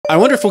I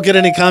wonder if we'll get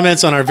any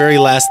comments on our very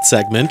last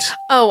segment.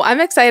 Oh,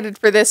 I'm excited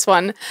for this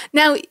one.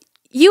 Now,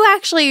 you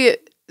actually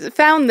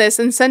found this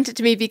and sent it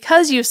to me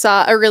because you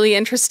saw a really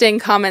interesting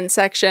comment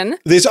section.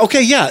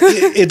 Okay, yeah,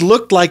 it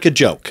looked like a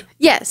joke.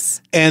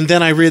 Yes. And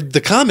then I read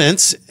the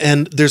comments,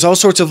 and there's all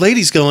sorts of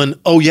ladies going,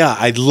 oh yeah,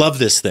 I love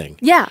this thing.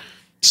 Yeah.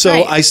 So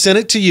right. I sent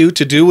it to you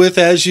to do with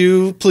as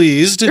you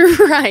pleased.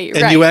 Right,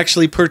 and you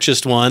actually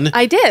purchased one.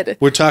 I did.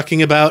 We're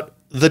talking about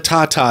the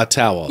Tata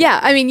towel. Yeah,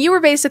 I mean, you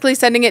were basically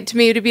sending it to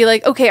me to be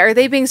like, okay, are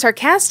they being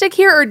sarcastic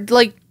here, or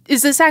like,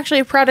 is this actually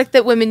a product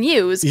that women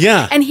use?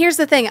 Yeah. And here's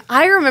the thing.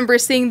 I remember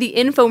seeing the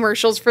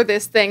infomercials for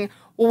this thing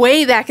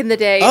way back in the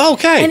day. Oh,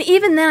 okay. And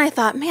even then I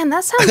thought, man,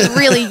 that sounds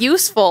really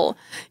useful,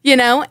 you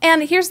know?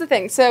 And here's the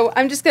thing. So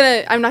I'm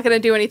not going to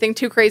do anything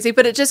too crazy,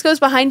 but it just goes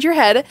behind your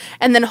head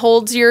and then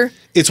holds your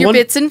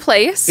bits in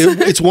place.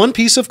 It's one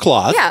piece of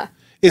cloth. Yeah.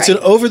 It's an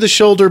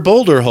over-the-shoulder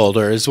boulder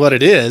holder is what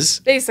it is.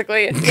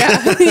 Basically.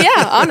 Yeah.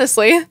 Yeah,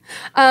 honestly.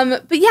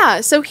 But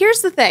yeah, so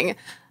here's the thing.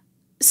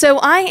 So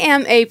I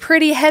am a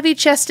pretty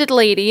heavy-chested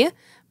lady,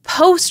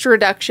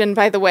 post-reduction,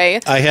 by the way.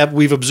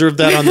 We've observed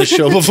that on the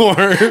show before.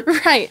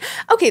 Right.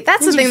 Okay,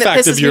 that's the thing that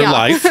pisses me off.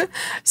 Life.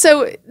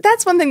 So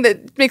that's one thing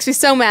that makes me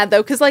so mad,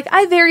 though, because like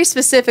I very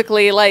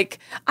specifically, like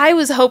I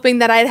was hoping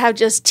that I'd have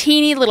just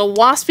teeny little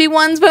waspy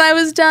ones when I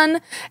was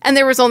done, and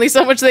there was only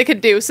so much they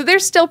could do. So they're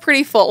still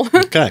pretty full.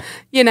 Okay.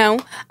 You know?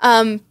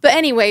 But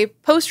anyway,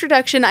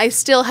 post-reduction, I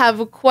still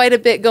have quite a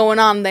bit going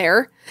on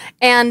there.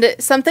 And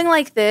something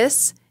like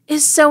this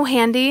is so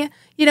handy,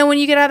 you know, when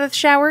you get out of the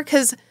shower,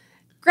 because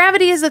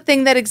gravity is a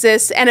thing that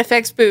exists and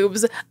affects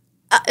boobs,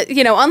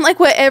 you know, unlike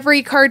what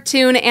every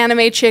cartoon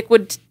anime chick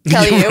would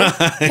tell you.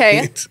 Right.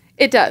 Okay,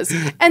 it does.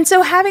 And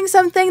so having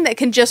something that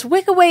can just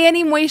wick away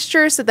any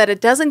moisture so that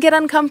it doesn't get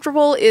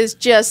uncomfortable is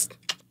just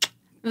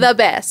the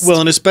best. Well,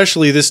 and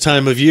especially this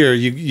time of year,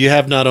 you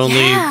have not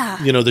only,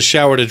 you know, the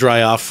shower to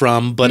dry off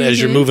from, but as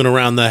you're moving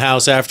around the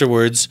house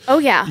afterwards, oh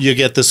yeah, you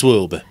get the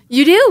swoob.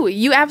 You do.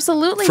 You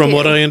absolutely From do.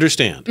 what I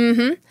understand.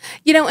 Mm-hmm.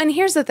 You know, and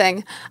here's the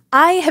thing.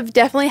 I have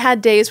definitely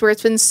had days where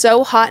it's been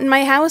so hot in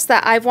my house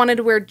that I've wanted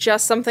to wear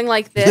just something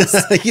like this,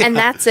 and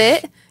that's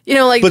it. You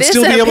know, like but this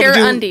still and be a able pair to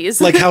do, of undies.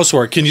 like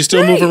housework. Can you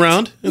still move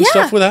around and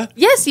stuff with that?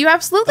 Yes, you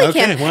absolutely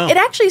can. Wow. It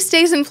actually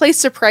stays in place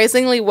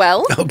surprisingly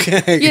well.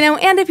 Okay. You know,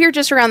 and if you're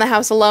just around the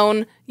house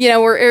alone, you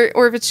know,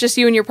 or if it's just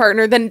you and your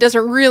partner, then it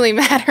doesn't really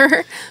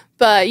matter.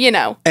 But, you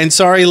know. And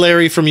sorry,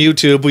 Larry from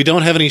YouTube, we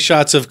don't have any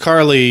shots of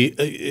Karley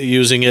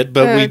using it,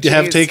 but we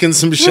have taken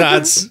some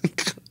shots.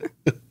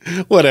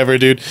 Whatever,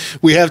 dude.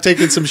 We have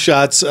taken some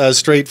shots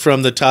straight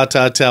from the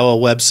Tata Towel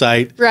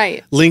website.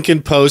 Right. Link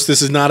in post.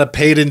 This is not a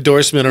paid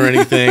endorsement or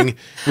anything.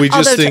 We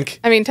just think...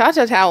 I mean,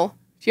 Tata Towel,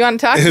 if you want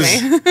to talk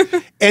to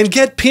me. And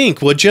get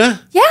pink, would you?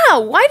 Yeah.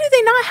 Why do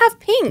they not have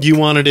pink? You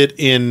wanted it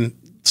in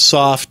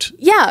soft,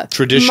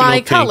 traditional my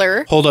pink.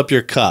 Color. Hold up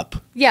your cup.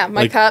 Yeah,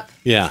 my cup.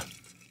 Yeah.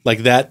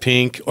 Like that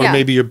pink, or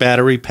maybe your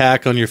battery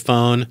pack on your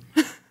phone.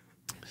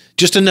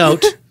 Just a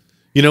note.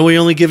 You know, we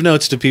only give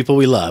notes to people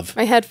we love.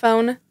 My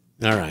headphone.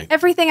 All right.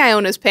 Everything I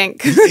own is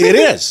pink. It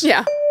is.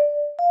 Yeah.